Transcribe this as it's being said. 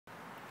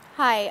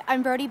Hi,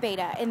 I'm Brody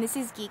Beta, and this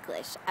is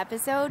Geeklish,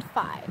 episode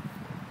 5.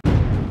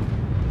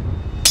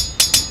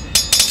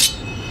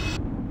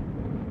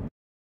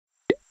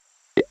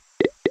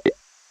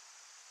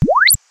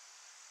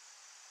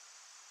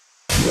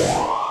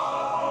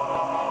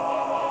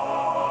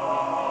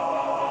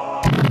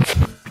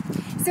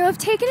 So I've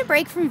taken a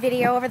break from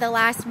video over the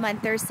last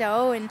month or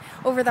so and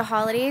over the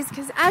holidays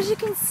because as you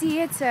can see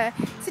it's a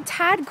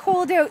tad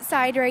cold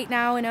outside right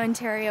now in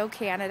Ontario,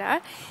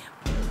 Canada.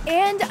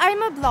 And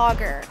I'm a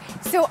blogger,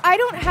 so I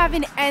don't have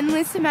an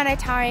endless amount of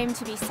time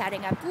to be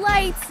setting up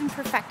lights and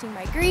perfecting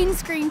my green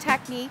screen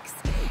techniques.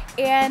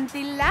 And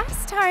the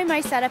last time I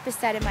set up a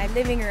set in my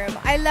living room,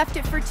 I left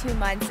it for 2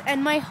 months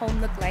and my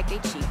home looked like a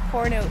cheap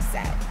porno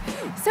set.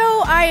 So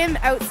I am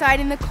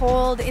outside in the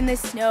cold, in the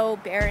snow,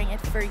 bearing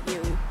it for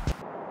you.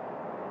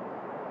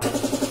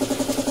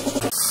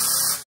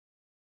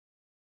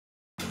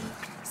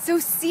 So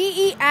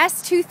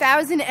CES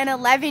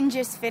 2011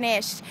 just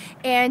finished,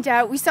 and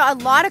we saw a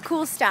lot of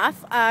cool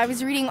stuff. I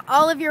was reading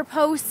all of your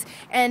posts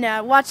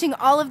and watching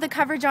all of the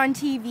coverage on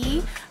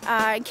TV.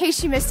 In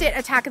case you missed it,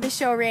 Attack of the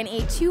Show ran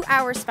a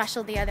 2-hour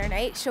special the other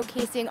night,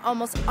 showcasing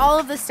almost all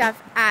of the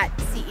stuff at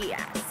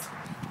CES.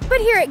 But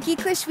here at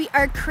Geeklish, we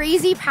are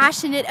crazy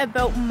passionate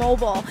about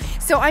mobile.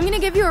 So I'm going to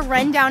give you a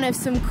rundown of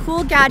some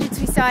cool gadgets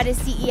we saw at a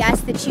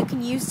CES that you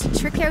can use to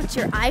trick out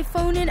your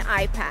iPhone and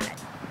iPad.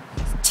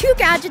 2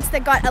 gadgets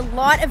that got a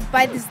lot of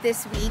buzz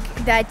this week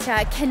that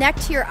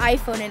connect to your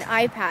iPhone and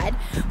iPad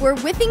were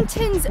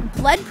Withington's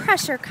blood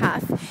pressure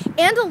cuff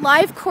and a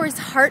LiveCore's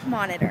heart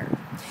monitor.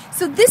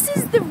 So this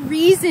is the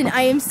reason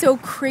I am so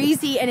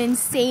crazy and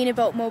insane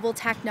about mobile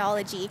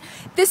technology.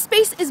 This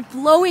space is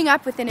blowing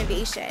up with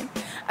innovation.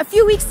 A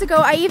few weeks ago,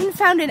 I even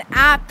found an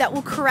app that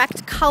will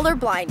correct color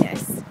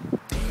blindness.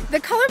 The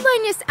color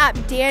blindness app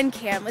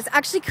DanCam was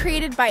actually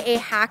created by a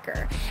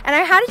hacker, and I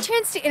had a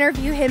chance to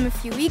interview him a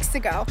few weeks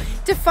ago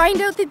to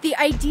find out that the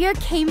idea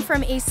came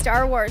from a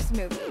Star Wars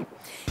movie.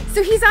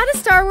 So he's at a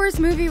Star Wars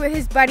movie with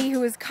his buddy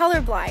who is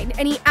colorblind,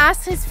 and he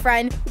asked his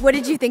friend, "What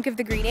did you think of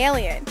the green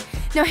alien?"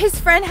 Now his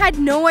friend had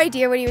no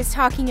idea what he was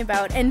talking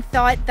about and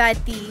thought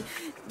that the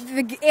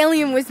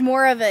alien was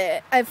more of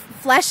a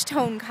flesh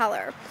tone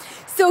color.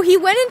 So he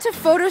went into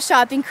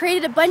Photoshop and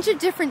created a bunch of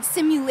different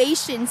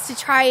simulations to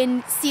try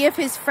and see if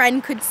his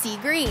friend could see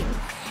green.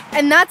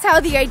 And that's how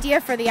the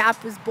idea for the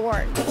app was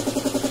born.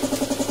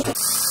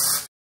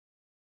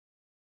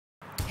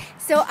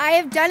 So I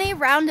have done a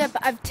roundup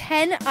of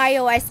 10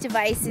 iOS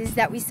devices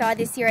that we saw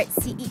this year at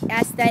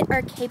CES that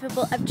are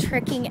capable of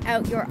tricking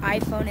out your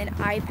iPhone and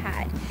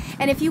iPad.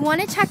 And if you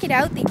want to check it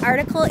out, the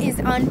article is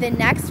on the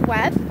Next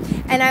Web,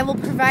 and I will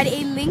provide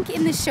a link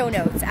in the show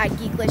notes at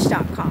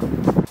geeklish.com.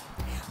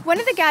 One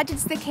of the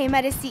gadgets that came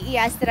out of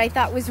CES that I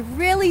thought was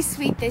really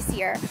sweet this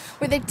year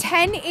were the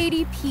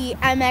 1080p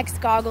MX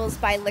goggles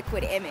by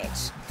Liquid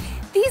Image.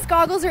 These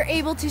goggles are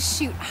able to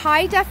shoot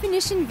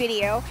high-definition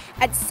video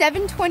at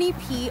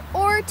 720p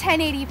or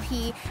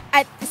 1080p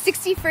at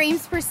 60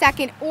 frames per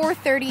second or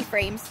 30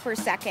 frames per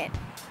second.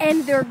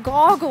 And they're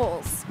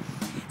goggles.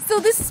 So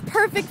this is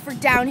perfect for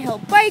downhill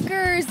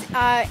bikers,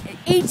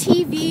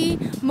 ATV,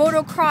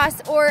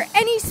 motocross, or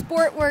any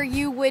sport where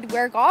you would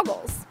wear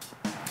goggles.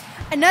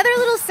 Another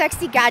little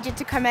sexy gadget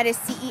to come out of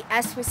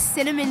CES was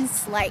Cinnamon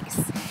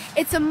Slice.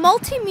 It's a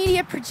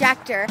multimedia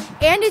projector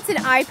and it's an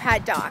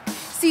iPad dock.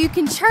 So you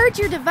can charge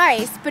your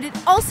device, but it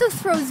also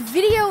throws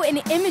video and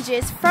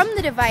images from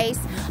the device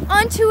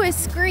onto a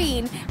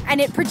screen, and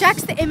it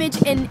projects the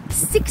image in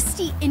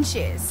 60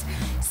 inches.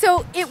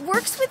 So it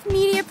works with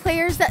media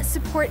players that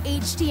support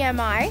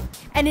HDMI,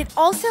 and it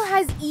also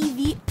has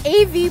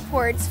AV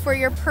ports for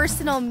your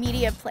personal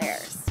media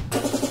players.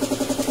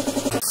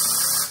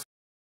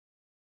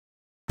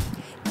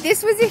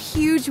 This was a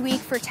huge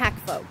week for tech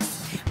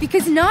folks,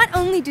 because not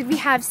only did we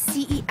have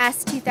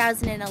CES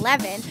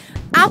 2011,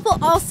 Apple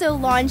also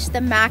launched the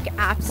Mac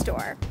App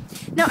Store.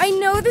 Now I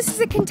know this is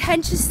a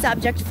contentious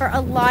subject for a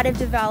lot of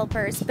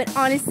developers, but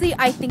honestly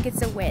I think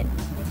it's a win.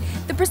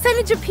 The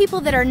percentage of people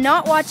that are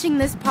not watching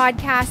this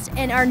podcast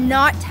and are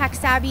not tech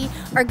savvy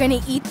are going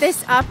to eat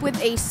this up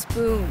with a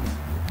spoon.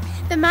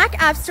 The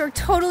Mac App Store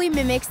totally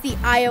mimics the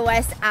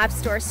iOS App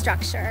Store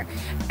structure,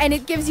 and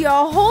it gives you a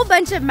whole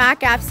bunch of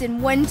Mac apps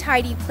in one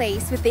tidy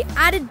place with the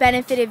added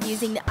benefit of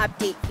using the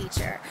update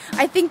feature.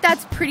 I think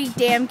that's pretty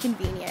damn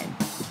convenient.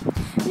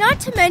 Not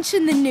to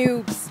mention the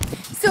noobs.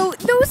 So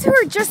those who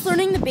are just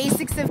learning the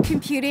basics of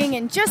computing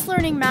and just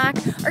learning Mac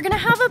are going to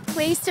have a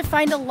place to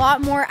find a lot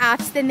more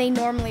apps than they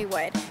normally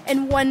would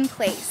in one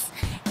place.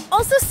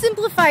 Also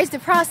simplifies the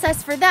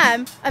process for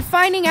them of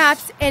finding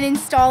apps and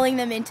installing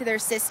them into their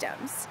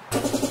systems.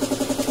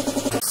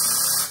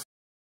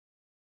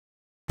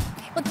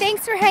 Well,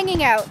 thanks for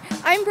hanging out.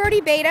 I'm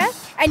Brody Beta,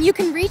 and you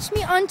can reach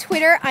me on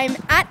Twitter. I'm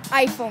at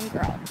iPhone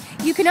Girl.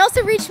 You can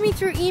also reach me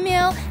through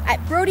email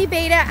at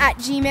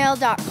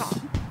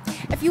brodybeta@gmail.com.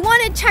 If you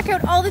want to check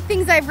out all the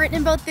things I've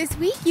written about this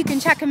week, you can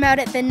check them out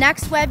at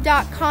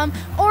thenextweb.com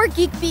or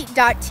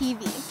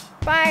geekbeat.tv.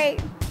 Bye!